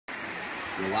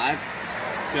You live?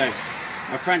 Okay.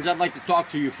 My friends, I'd like to talk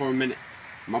to you for a minute.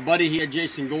 My buddy here,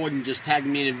 Jason Gordon, just tagged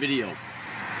me in a video.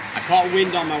 I caught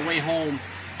wind on my way home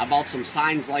about some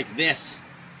signs like this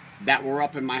that were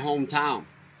up in my hometown.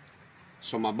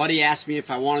 So my buddy asked me if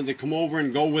I wanted to come over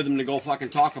and go with him to go fucking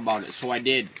talk about it. So I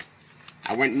did.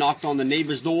 I went and knocked on the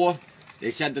neighbor's door.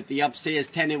 They said that the upstairs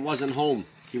tenant wasn't home.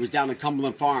 He was down at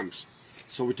Cumberland Farms.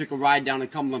 So we took a ride down to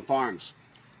Cumberland Farms.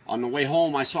 On the way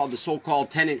home, I saw the so-called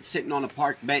tenant sitting on a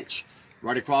park bench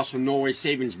right across from Norway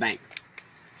Savings Bank.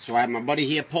 So I had my buddy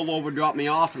here pull over, drop me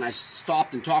off, and I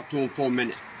stopped and talked to him for a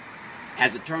minute.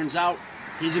 As it turns out,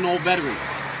 he's an old veteran.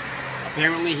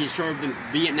 Apparently, he served in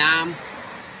Vietnam,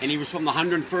 and he was from the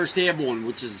 101st Airborne,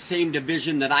 which is the same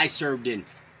division that I served in.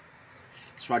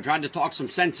 So I tried to talk some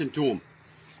sense into him.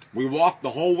 We walked the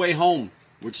whole way home,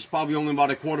 which is probably only about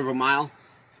a quarter of a mile,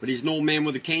 but he's an old man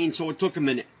with a cane, so it took a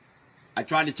minute. I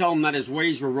tried to tell him that his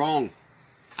ways were wrong.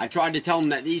 I tried to tell him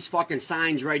that these fucking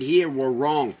signs right here were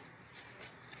wrong.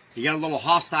 He got a little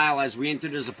hostile as we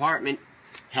entered his apartment,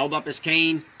 held up his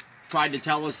cane, tried to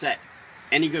tell us that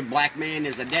any good black man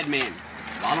is a dead man.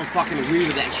 Well, I don't fucking agree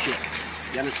with that shit.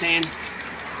 You understand?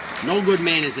 No good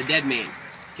man is a dead man,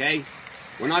 okay?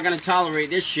 We're not going to tolerate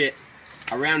this shit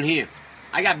around here.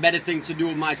 I got better things to do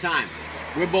with my time.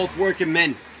 We're both working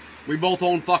men. We both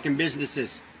own fucking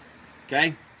businesses,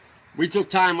 okay? We took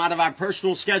time out of our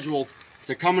personal schedule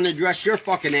to come and address your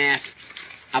fucking ass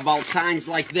about signs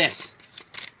like this,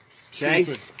 okay?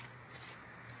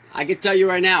 I can tell you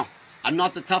right now, I'm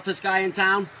not the toughest guy in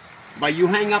town, but you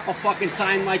hang up a fucking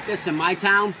sign like this in my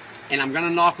town, and I'm gonna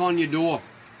knock on your door,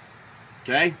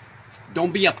 okay?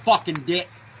 Don't be a fucking dick.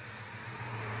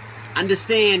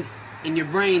 Understand in your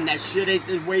brain that shit ain't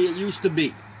the way it used to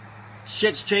be.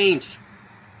 Shit's changed,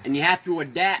 and you have to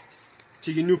adapt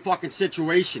to your new fucking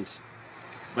situations.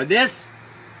 But this,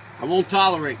 I won't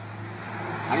tolerate.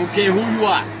 I don't care who you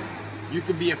are. You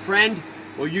could be a friend,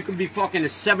 or you could be fucking a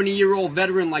 70-year-old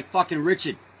veteran like fucking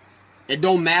Richard. It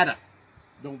don't matter.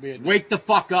 Don't be a dick. Wake the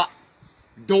fuck up.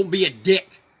 Don't be a dick.